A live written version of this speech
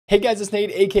Hey guys, it's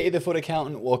Nate, aka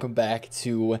TheFutAccountant. Welcome back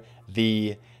to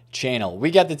the channel. We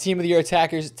got the Team of the Year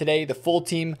attackers today, the full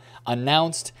team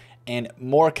announced, and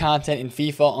more content in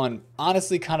FIFA on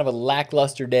honestly kind of a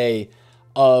lackluster day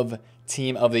of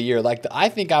Team of the Year. I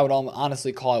think I would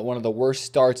honestly call it one of the worst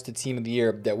starts to Team of the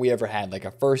Year that we ever had, like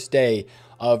a first day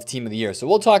of Team of the Year. So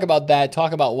we'll talk about that,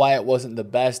 talk about why it wasn't the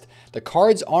best. The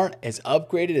cards aren't as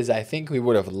upgraded as I think we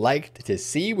would have liked to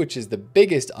see, which is the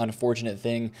biggest unfortunate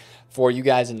thing for you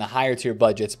guys in the higher tier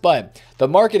budgets. But the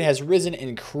market has risen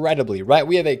incredibly, right?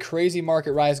 We have a crazy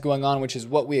market rise going on, which is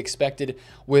what we expected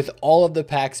with all of the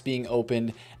packs being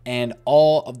opened and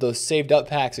all of those saved up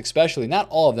packs, especially, not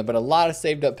all of them, but a lot of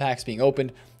saved up packs being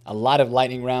opened. A lot of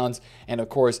lightning rounds, and of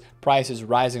course prices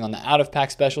rising on the out of pack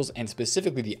specials, and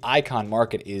specifically the icon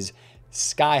market is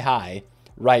sky high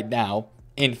right now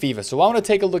in FIFA. So I want to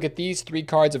take a look at these three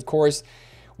cards. Of course,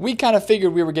 we kind of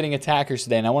figured we were getting attackers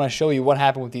today, and I want to show you what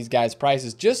happened with these guys'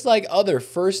 prices. Just like other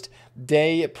first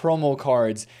day promo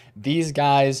cards, these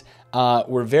guys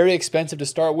were very expensive to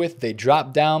start with. They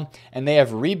dropped down and they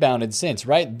have rebounded since,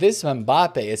 right? This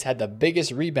Mbappe has had the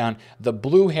biggest rebound. The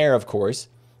blue hair, of course,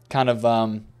 kind of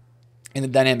in the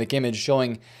dynamic image,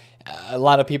 showing a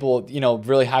lot of people,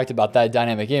 really hyped about that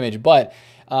dynamic image. But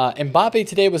Mbappe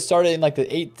today was started in like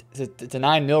the 8 to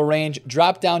 9 mil range,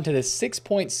 dropped down to the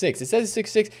 6.6. It says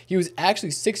 6.6. He was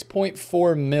actually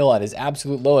 6.4 mil at his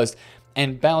absolute lowest,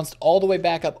 and bounced all the way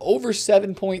back up over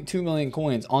 7.2 million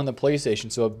coins on the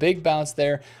PlayStation. So a big bounce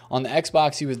there. On the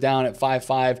Xbox, he was down at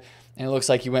 5.5. And it looks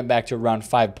like he went back to around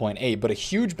 5.8. But a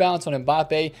huge bounce on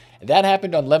Mbappe. That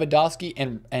happened on Lewandowski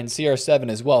and CR7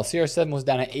 as well. CR7 was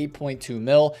down at 8.2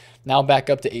 mil. Now back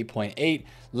up to 8.8.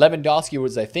 Lewandowski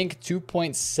was, I think,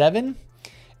 2.7.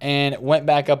 And went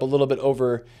back up a little bit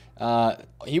over.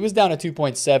 He was down to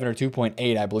 2.7 or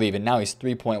 2.8, I believe. And now he's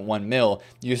 3.1 mil.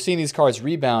 You're seeing these cards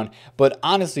rebound. But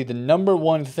honestly, the number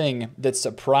one thing that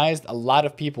surprised a lot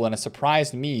of people, and it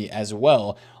surprised me as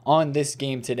well on this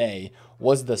game today,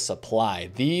 was the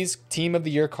supply. These Team of the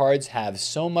Year cards have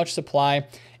so much supply,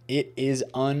 it is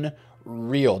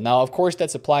unreal. Now, of course,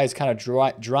 that supply is kind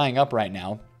of drying up right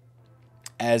now,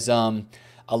 as a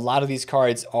lot of these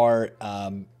cards are,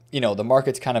 the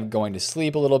market's kind of going to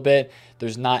sleep a little bit.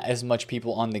 There's not as much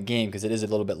people on the game because it is a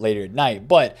little bit later at night.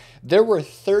 But there were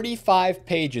 35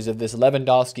 pages of this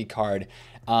Lewandowski card.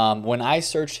 When I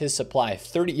searched his supply,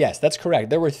 yes, that's correct.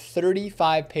 There were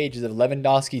 35 pages of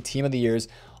Lewandowski Team of the Years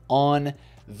on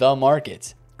the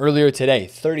market earlier today.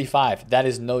 35. That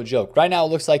is no joke. Right now, it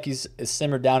looks like he's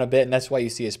simmered down a bit, and that's why you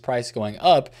see his price going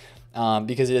up,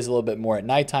 because it is a little bit more at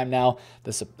nighttime now.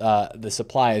 The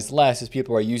supply is less as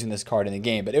people are using this card in the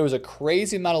game. But it was a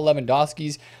crazy amount of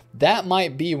Lewandowskis. That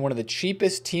might be one of the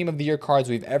cheapest Team of the Year cards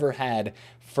we've ever had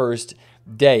first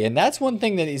day. And that's one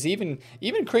thing that is even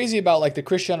crazy about, like, the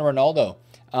Cristiano Ronaldo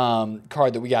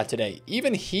card that we got today.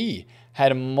 Even he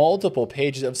had multiple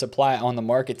pages of supply on the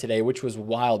market today, which was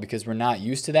wild because we're not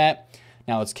used to that.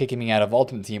 Now it's kicking me out of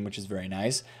Ultimate Team, which is very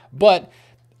nice. But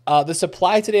the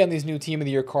supply today on these new Team of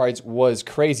the Year cards was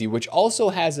crazy, which also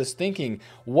has us thinking,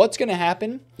 what's going to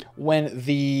happen when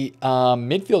the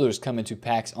midfielders come into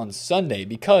packs on Sunday?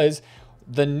 Because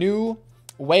the new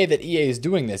way that EA is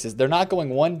doing this is they're not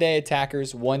going 1 day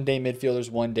attackers, 1 day midfielders,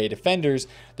 1 day defenders.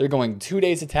 They're going 2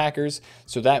 days attackers.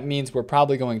 So that means we're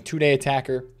probably going 2 day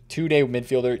attacker, 2 day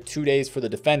midfielder, 2 days for the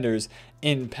defenders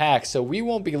in packs. So we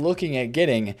won't be looking at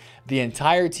getting the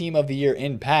entire Team of the Year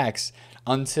in packs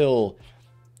until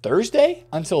Thursday?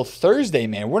 Until Thursday,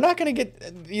 man. We're not going to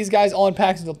get these guys all in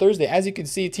packs until Thursday. As you can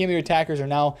see, Team of the Year attackers are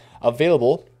now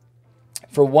available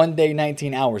for 1 day,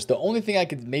 19 hours. The only thing I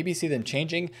could maybe see them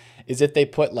changing is if they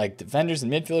put like defenders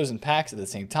and midfielders in packs at the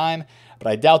same time, but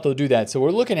I doubt they'll do that. So we're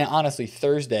looking at, honestly,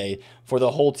 Thursday for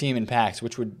the whole team in packs,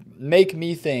 which would make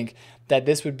me think that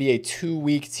this would be a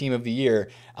 2-week Team of the Year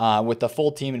with the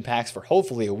full team in packs for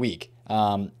hopefully a week.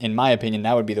 In my opinion,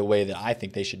 that would be the way that I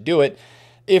think they should do it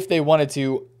if they wanted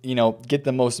to, get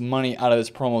the most money out of this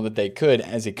promo that they could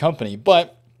as a company.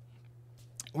 But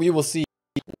we will see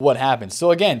what happens.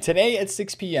 So again, today at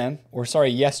 6 p.m., or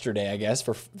sorry, yesterday, I guess,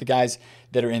 for the guys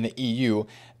that are in the EU,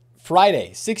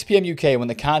 Friday, 6 p.m. UK, when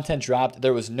the content dropped,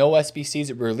 there was no SBCs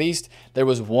that were released. There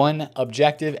was one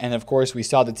objective, and of course, we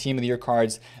saw the Team of the Year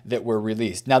cards that were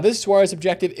released. Now, this Suarez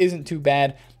objective isn't too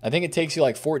bad. I think it takes you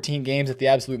like 14 games at the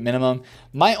absolute minimum.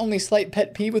 My only slight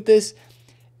pet peeve with this,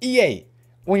 EA,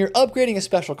 when you're upgrading a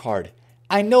special card,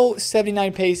 I know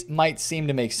 79 pace might seem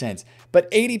to make sense, but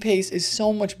 80 pace is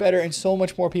so much better and so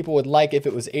much more people would like if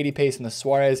it was 80 pace in the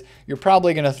Suarez. You're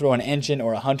probably going to throw an Engine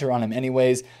or a Hunter on him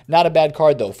anyways. Not a bad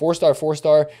card though. 4-star,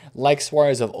 4-star, like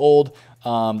Suarez of old.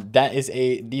 That is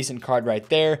a decent card right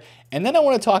there. And then I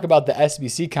want to talk about the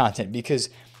SBC content, because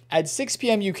at 6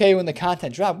 p.m. UK when the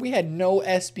content dropped, we had no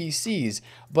SBCs.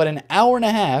 But an hour and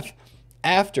a half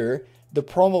after the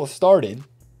promo started,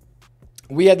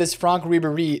 we had this Franck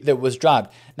Ribéry that was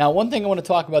dropped. Now, one thing I want to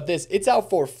talk about this, it's out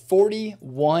for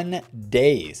 41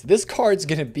 days. This card's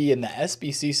going to be in the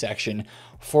SBC section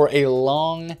for a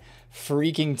long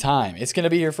freaking time. It's going to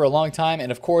be here for a long time.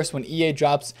 And of course, when EA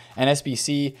drops an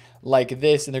SBC like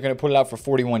this and they're going to put it out for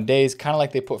 41 days, kind of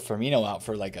like they put Firmino out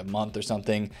for like a month or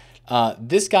something,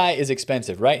 this guy is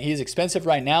expensive, right? He is expensive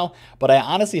right now, but I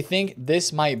honestly think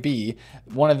this might be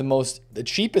one of the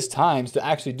cheapest times to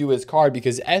actually do his card,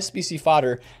 because SBC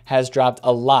fodder has dropped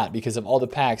a lot because of all the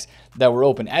packs that were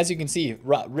open. As you can see,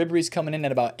 Ribéry's coming in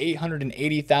at about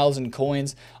 880,000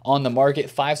 coins on the market.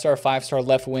 5-star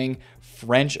left wing,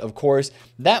 French, of course.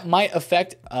 That might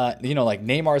affect, like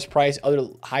Neymar's price, other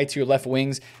high tier left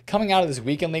wings coming out of this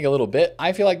weekend league a little bit.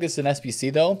 I feel like this is an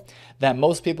SBC though that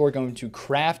most people are going to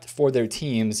craft for their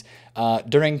teams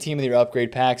during Team of the Year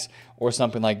upgrade packs or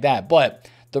something like that. But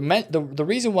the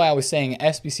reason why I was saying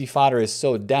SBC fodder is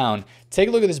so down, take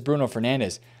a look at this Bruno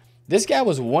Fernandes. This guy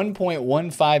was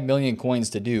 1.15 million coins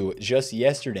to do just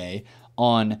yesterday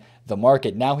on the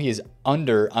market. Now he is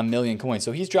under a million coins.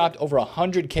 So he's dropped over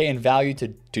 100K in value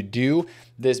to do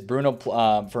this Bruno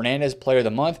Fernandes Player of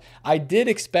the Month. I did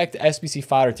expect SBC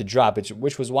fodder to drop,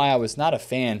 which was why I was not a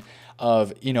fan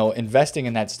of, investing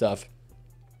in that stuff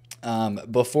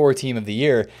before Team of the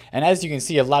Year. And as you can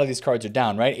see, a lot of these cards are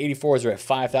down, right? 84s are at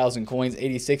 5,000 coins.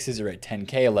 86s are at 10K,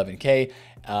 11K.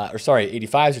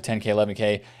 85s are 10K,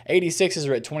 11K. 86s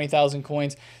are at 20,000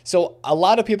 coins. So a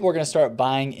lot of people are going to start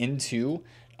buying into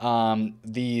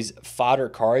these fodder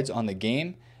cards on the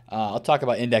game. I'll talk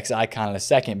about Index Icon in a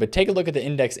second, but take a look at the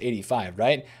Index 85,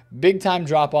 right? Big time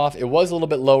drop off. It was a little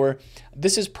bit lower.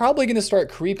 This is probably going to start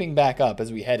creeping back up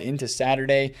as we head into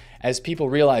Saturday, as people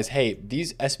realize, hey,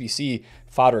 these SBC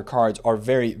fodder cards are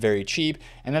very, very cheap,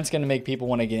 and that's going to make people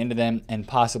want to get into them and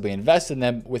possibly invest in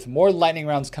them. With more lightning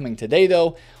rounds coming today,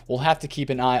 though, we'll have to keep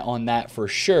an eye on that for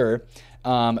sure.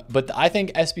 But I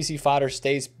think SBC fodder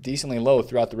stays decently low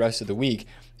throughout the rest of the week,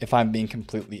 if I'm being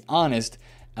completely honest,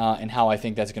 and how I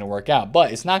think that's going to work out.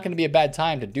 But it's not going to be a bad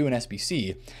time to do an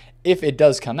SBC if it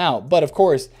does come out. But of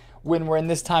course, when we're in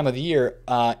this time of the year,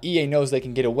 EA knows they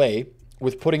can get away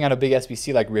with putting out a big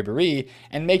SBC like Ribéry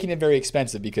and making it very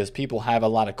expensive, because people have a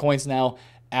lot of coins now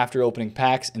after opening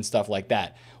packs and stuff like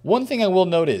that. One thing I will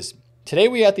note is, today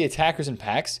we had the attackers and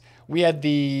packs. We had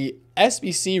the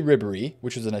SBC Ribéry,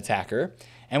 which was an attacker,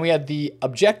 and we had the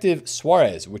objective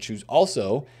Suarez, which was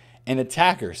also an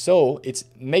attacker. So it's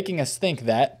making us think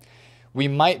that we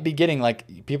might be getting,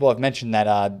 like people have mentioned,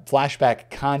 that flashback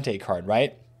Conte card,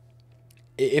 right?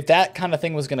 If that kind of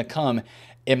thing was going to come,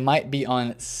 it might be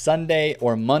on Sunday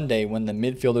or Monday when the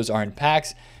midfielders are in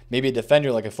packs. Maybe a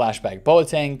defender like a flashback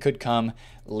Boateng could come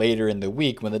later in the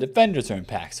week when the defenders are in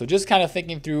packs. So just kind of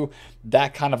thinking through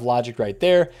that kind of logic right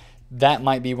there, that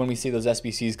might be when we see those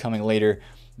SBCs coming later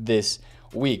this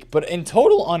week. But in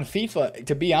total on FIFA,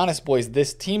 to be honest, boys,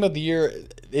 this Team of the Year,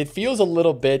 it feels a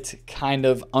little bit kind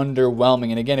of underwhelming.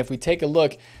 And again, if we take a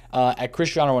look at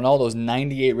Cristiano Ronaldo's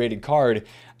 98 rated card,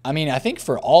 I mean, I think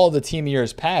for all the Team of the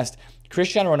Years past,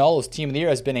 Cristiano Ronaldo's Team of the Year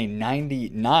has been a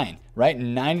 99, right?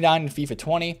 99 in FIFA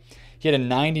 20. He had a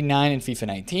 99 in FIFA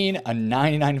 19, a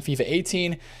 99 in FIFA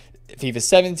 18, FIFA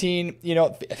 17.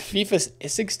 FIFA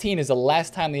 16 is the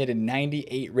last time they had a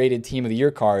 98 rated Team of the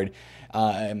Year card.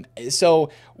 So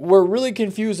we're really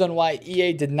confused on why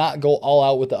EA did not go all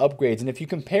out with the upgrades. And if you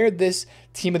compare this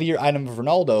Team of the Year item of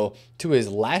Ronaldo to his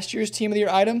last year's Team of the Year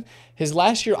item, his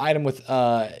last year item with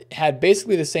had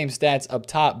basically the same stats up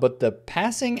top, but the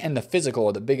passing and the physical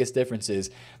are the biggest differences.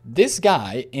 This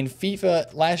guy in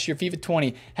FIFA last year, FIFA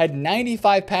 20, had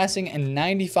 95 passing and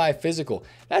 95 physical.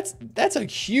 That's a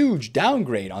huge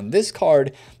downgrade on this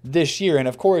card this year. And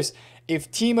of course,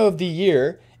 if Team of the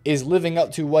Year is living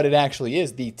up to what it actually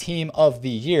is, the Team of the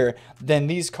Year, then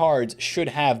these cards should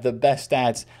have the best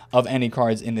stats of any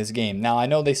cards in this game. Now, I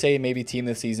know they say maybe Team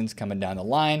of the Season's coming down the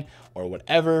line or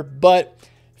whatever, but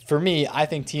for me, I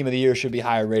think Team of the Year should be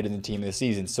higher rated than Team of the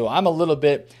Season. So I'm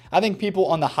I think people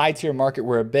on the high tier market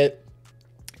were a bit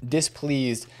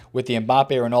displeased with the Mbappe,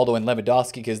 Ronaldo, and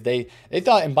Lewandowski, because they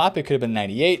thought Mbappe could have been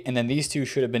 98, and then these two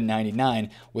should have been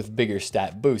 99 with bigger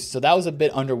stat boosts. So that was a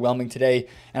bit underwhelming today,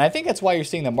 and I think that's why you're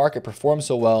seeing the market perform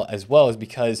so well, is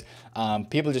because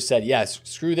people just said, yes,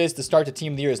 screw this, the start to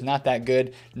Team of the Year is not that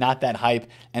good, not that hype,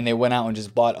 and they went out and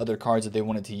just bought other cards that they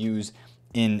wanted to use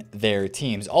in their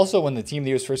teams. Also, when the Team of the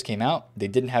Years first came out, they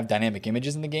didn't have dynamic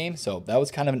images in the game, so that was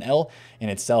kind of an L in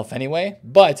itself anyway.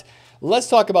 But let's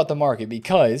talk about the market,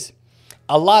 because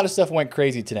a lot of stuff went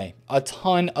crazy today. A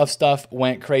ton of stuff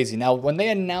went crazy. Now, when they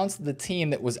announced the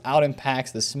team that was out in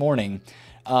packs this morning,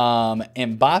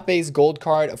 Mbappe's gold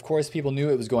card, of course, people knew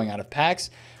it was going out of packs.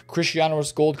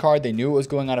 Cristiano's gold card, they knew it was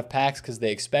going out of packs because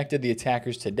they expected the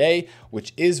attackers today,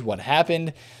 which is what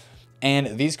happened.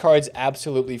 And these cards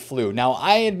absolutely flew. Now,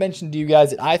 I had mentioned to you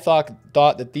guys that I thought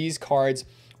that these cards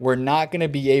were not going to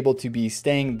be able to be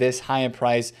staying this high in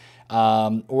price,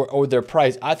 or their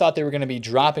price. I thought they were going to be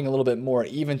dropping a little bit more,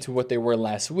 even to what they were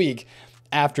last week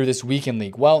after this weekend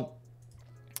league. Well,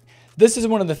 this is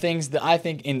one of the things that I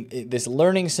think in this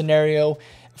learning scenario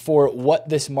for what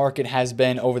this market has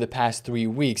been over the past 3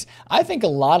 weeks. I think a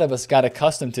lot of us got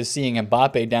accustomed to seeing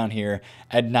Mbappe down here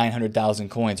at 900,000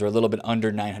 coins, or a little bit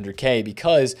under 900K,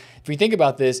 because if we think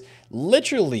about this,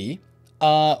 literally,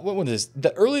 what was this?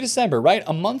 The early December, right?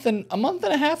 A month and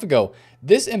a half ago,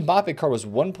 this Mbappe card was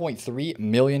 1.3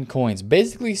 million coins.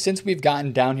 Basically, since we've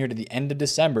gotten down here to the end of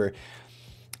December,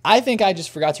 I think I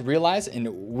just forgot to realize, and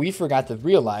we forgot to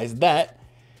realize, that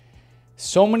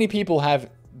so many people have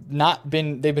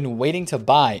they've been waiting to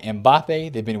buy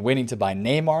Mbappe, they've been waiting to buy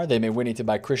Neymar, they've been waiting to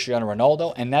buy Cristiano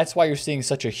Ronaldo, and that's why you're seeing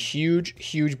such a huge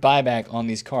buyback on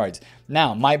these cards.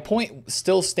 Now, my point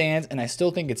still stands, and I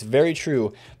still think it's very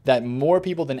true that more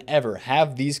people than ever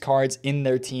have these cards in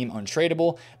their team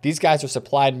untradeable. These guys are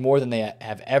supplied more than they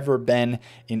have ever been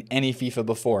in any FIFA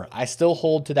before. I still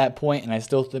hold to that point, and I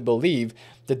still believe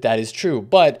that that is true.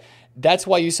 But that's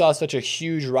why you saw such a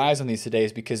huge rise on these today,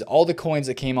 is because all the coins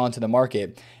that came onto the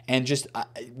market, and just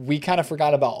we kind of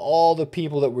forgot about all the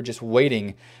people that were just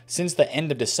waiting since the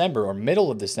end of December or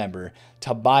middle of December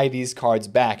to buy these cards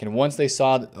back. And once they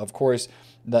saw, of course,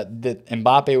 that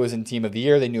Mbappe was in Team of the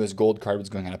Year, they knew his gold card was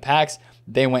going out of packs,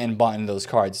 they went and bought into those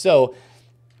cards. So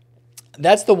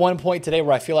that's the one point today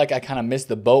where I feel like I kind of missed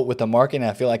the boat with the market, and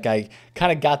I feel like I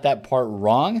kind of got that part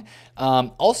wrong.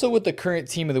 Also, with the current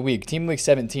Team of the Week, Team of the Week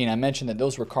 17, I mentioned that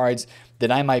those were cards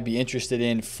that I might be interested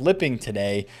in flipping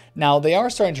today. Now, they are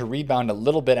starting to rebound a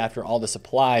little bit after all the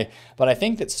supply, but I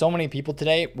think that so many people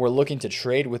today were looking to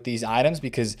trade with these items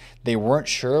because they weren't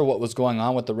sure what was going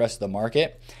on with the rest of the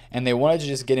market, and they wanted to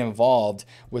just get involved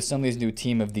with some of these new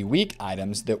Team of the Week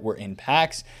items that were in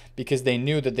packs because they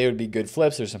knew that they would be good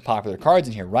flips. There's some popular cards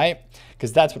in here, right?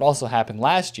 Because that's what also happened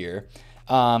last year.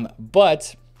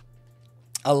 But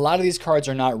a lot of these cards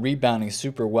are not rebounding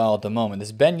super well at the moment.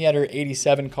 This Ben Yedder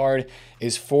 87 card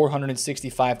is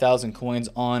 465,000 coins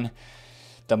on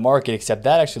the market, except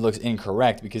that actually looks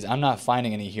incorrect because I'm not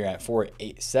finding any here at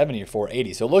 470 or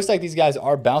 480. So it looks like these guys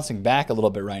are bouncing back a little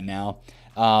bit right now.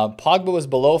 Pogba was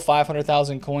below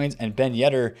 500,000 coins, and Ben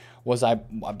Yedder was, I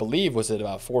believe, was at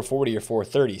about 440 or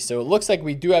 430. So it looks like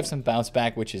we do have some bounce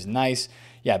back, which is nice.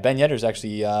 Yeah, Ben Yedder's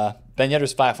actually, Ben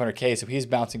Yedder's 500K, so he's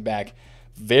bouncing back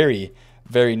very,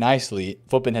 very nicely.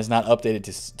 Footbin has not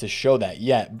updated to show that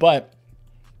yet, but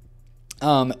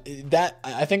that,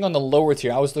 I think on the lower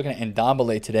tier, I was looking at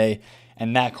Ndombele today,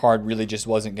 and that card really just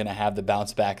wasn't going to have the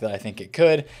bounce back that I think it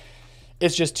could.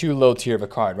 It's just too low tier of a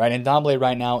card, right? Ndombele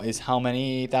right now is how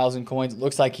many thousand coins? It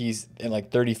looks like he's in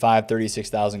like 35,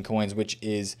 36,000 coins, which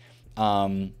is,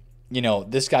 you know,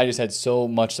 this guy just had so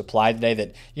much supply today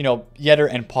that, you know, Yedder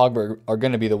and Pogba are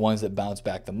going to be the ones that bounce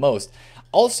back the most.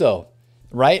 Also,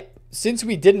 right, since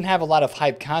we didn't have a lot of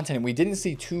hype content, we didn't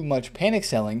see too much panic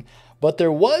selling, but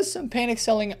there was some panic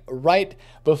selling right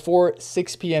before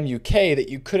 6 p.m. UK that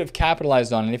you could have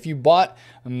capitalized on. And if you bought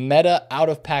meta out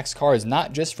of packs cards,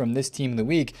 not just from this Team of the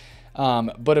Week,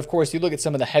 but of course you look at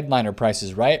some of the headliner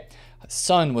prices, right?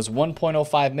 Son was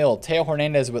 1.05 mil. Teo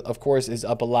Hernandez, of course, is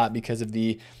up a lot because of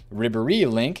the Ribéry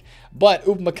link, but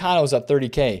Upamecano is up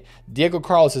 30K. Diego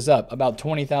Carlos is up about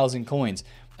 20,000 coins.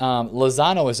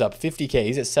 Lozano is up 50K.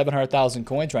 He's at 700,000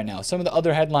 coins right now. Some of the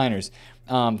other headliners,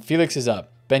 Felix is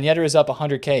up. Ben Yedder is up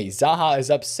 100K. Zaha is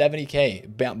up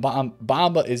 70K.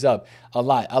 Bamba is up a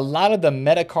lot. A lot of the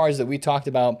meta cards that we talked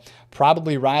about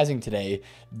probably rising today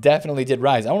definitely did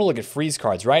rise. I want to look at freeze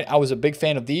cards, right? I was a big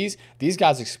fan of these. These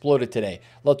guys exploded today.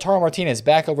 Lautaro Martinez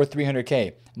back over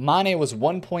 300K. Mane was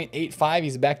 1.85.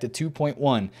 He's back to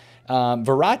 2.1.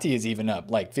 Verratti is even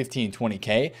up like 15,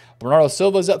 20K. Bernardo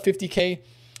Silva is up 50K.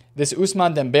 This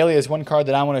Ousmane Dembele is one card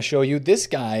that I want to show you. This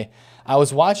guy, I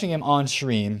was watching him on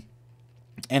stream,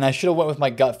 and I should have went with my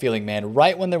gut feeling, man.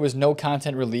 Right when there was no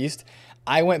content released,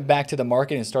 I went back to the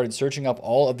market and started searching up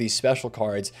all of these special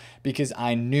cards because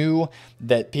I knew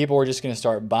that people were just going to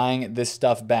start buying this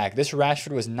stuff back. This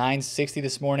Rashford was 960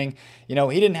 this morning. You know,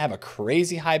 he didn't have a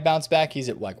crazy high bounce back. He's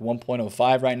at like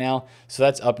 1.05 right now, so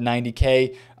that's up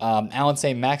 90K. Alan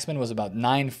Saint-Maximin was about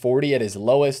 940 at his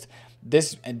lowest.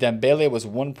 This Dembele was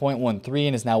 1.13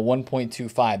 and is now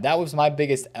 1.25. That was my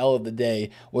biggest L of the day,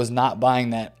 was not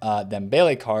buying that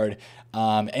Dembele card.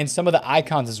 And some of the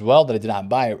icons as well that I did not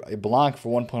buy. Blanc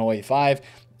for 1.085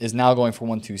 is now going for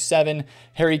 127.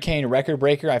 Harry Kane record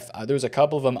breaker. There was a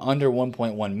couple of them under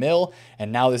 1.1 mil,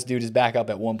 and now this dude is back up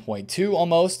at 1.2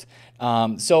 almost.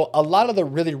 So a lot of the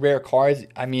really rare cards,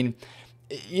 I mean,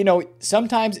 you know,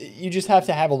 sometimes you just have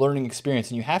to have a learning experience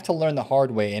and you have to learn the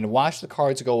hard way and watch the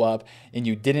cards go up and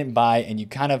you didn't buy, and you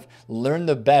kind of learn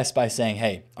the best by saying,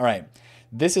 hey, all right,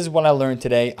 this is what I learned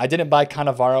today. I didn't buy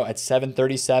Cannavaro at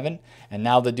 737, and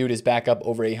now the dude is back up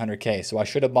over 800K. So I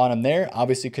should have bought him there.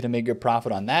 Obviously could have made good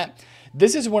profit on that.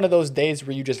 This is one of those days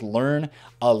where you just learn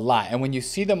a lot. And when you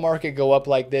see the market go up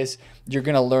like this, you're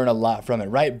going to learn a lot from it,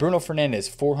 right? Bruno Fernandes,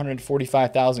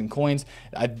 445,000 coins.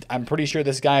 I'm pretty sure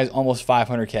this guy is almost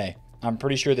 500K. I'm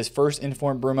pretty sure this first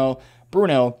informed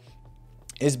Bruno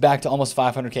is back to almost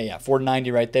 500K. Yeah,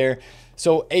 490 right there.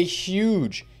 So a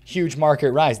huge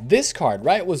market rise. This card,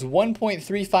 right, was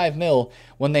 1.35 mil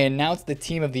when they announced the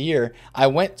team of the year. I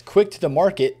went quick to the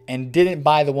market and didn't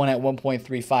buy the one at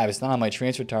 1.35. It's not on my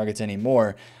transfer targets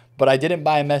anymore, but I didn't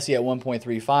buy Messi at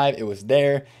 1.35. It was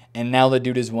there, and now the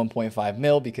dude is 1.5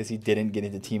 mil because he didn't get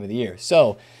into team of the year.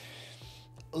 So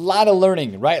a lot of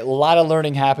learning, right? A lot of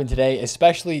learning happened today,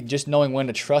 especially just knowing when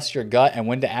to trust your gut and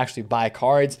when to actually buy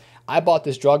cards. I bought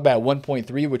this Drogba at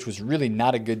 1.3, which was really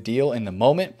not a good deal in the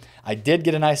moment. I did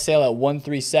get a nice sale at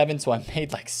 137, so I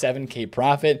made like 7K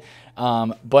profit.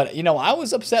 But, you know, I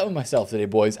was upset with myself today,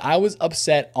 boys. I was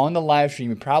upset on the live stream.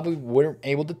 You probably weren't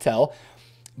able to tell,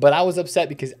 but I was upset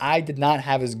because I did not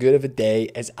have as good of a day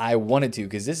as I wanted to,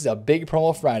 because this is a big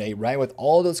promo Friday, right? With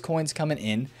all those coins coming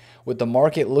in, with the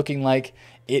market looking like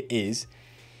it is.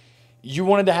 You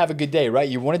wanted to have a good day, right?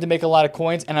 You wanted to make a lot of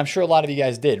coins, and I'm sure a lot of you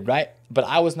guys did, right? But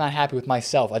I was not happy with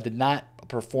myself. I did not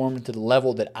perform to the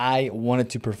level that I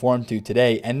wanted to perform to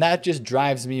today, and that just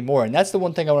drives me more. And that's the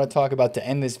one thing I want to talk about to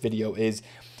end this video is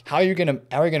how you're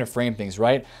gonna frame things,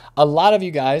 right? A lot of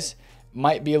you guys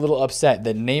might be a little upset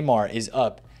that Neymar is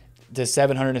up to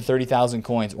 730,000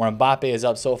 coins, or Mbappe is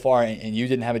up so far and you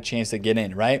didn't have a chance to get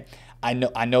in, right? I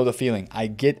know the feeling. I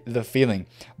get the feeling.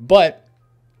 But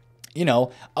you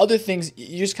know, other things,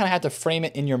 you just kind of have to frame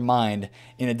it in your mind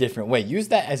in a different way. Use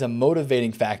that as a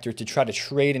motivating factor to try to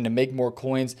trade and to make more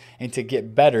coins and to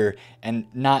get better, and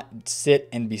not sit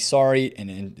and be sorry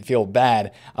and feel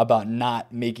bad about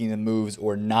not making the moves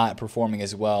or not performing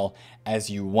as well as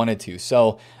you wanted to.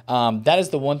 So that is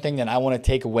the one thing that I want to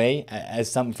take away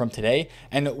as something from today.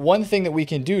 And one thing that we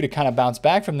can do to kind of bounce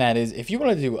back from that is if you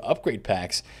want to do upgrade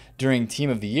packs during Team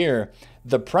of the Year,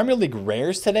 the Premier League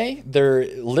rares today, they're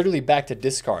literally back to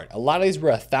discard. A lot of these were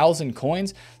 1,000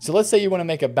 coins. So let's say you want to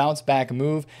make a bounce back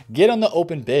move, get on the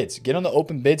open bids. Get on the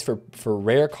open bids for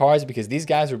rare cards, because these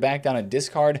guys were back down at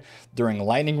discard during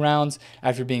lightning rounds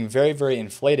after being very, very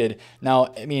inflated.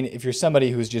 Now, I mean, if you're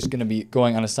somebody who's just going to be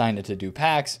going unassigned to do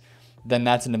packs, then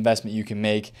that's an investment you can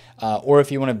make. Or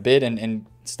if you want to bid and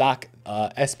stock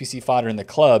SBC fodder in the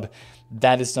club,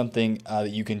 that is something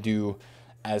that you can do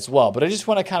as well. But I just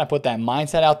want to kind of put that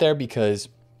mindset out there, because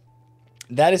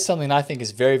that is something I think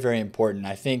is very, very important.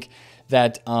 I think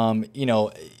that, you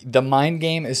know, the mind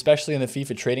game, especially in the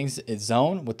FIFA trading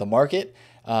zone with the market,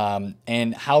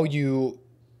 and how you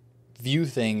view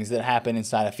things that happen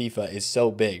inside of FIFA is so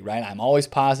big, right? I'm always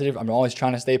positive. I'm always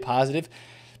trying to stay positive.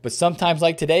 But sometimes,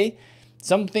 like today,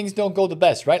 some things don't go the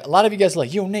best, right? A lot of you guys are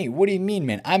like, yo, Nate, what do you mean,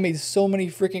 man? I made so many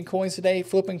freaking coins today,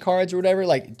 flipping cards or whatever.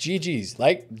 Like, GG's,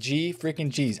 like G freaking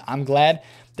G's. I'm glad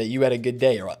that you had a good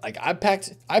day. Or like, I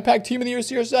packed Team of the Year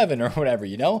CR7 or whatever,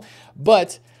 you know?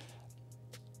 But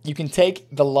you can take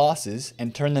the losses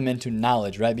and turn them into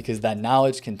knowledge, right? Because that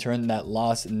knowledge can turn that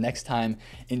loss next time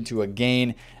into a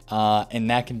gain. And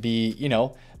that can be, you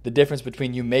know, the difference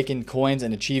between you making coins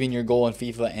and achieving your goal in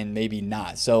FIFA and maybe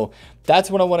not. So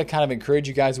that's what I want to kind of encourage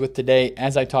you guys with today.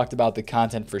 As I talked about the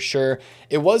content, for sure,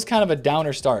 it was kind of a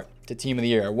downer start to Team of the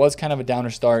Year. It was kind of a downer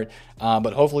start,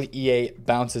 but hopefully EA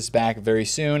bounces back very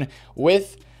soon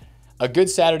with a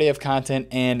good Saturday of content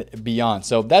and beyond.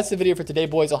 So that's the video for today,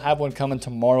 boys. I'll have one coming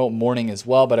tomorrow morning as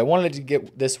well, but I wanted to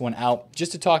get this one out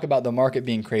just to talk about the market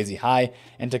being crazy high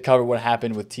and to cover what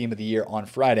happened with Team of the Year on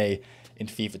Friday in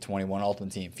FIFA 21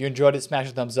 Ultimate Team. If you enjoyed it, smash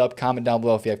a thumbs up, comment down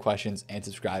below if you have questions, and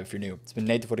subscribe if you're new. It's been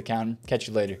Nate, TheFutAccountant. Catch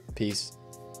you later. Peace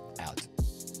out.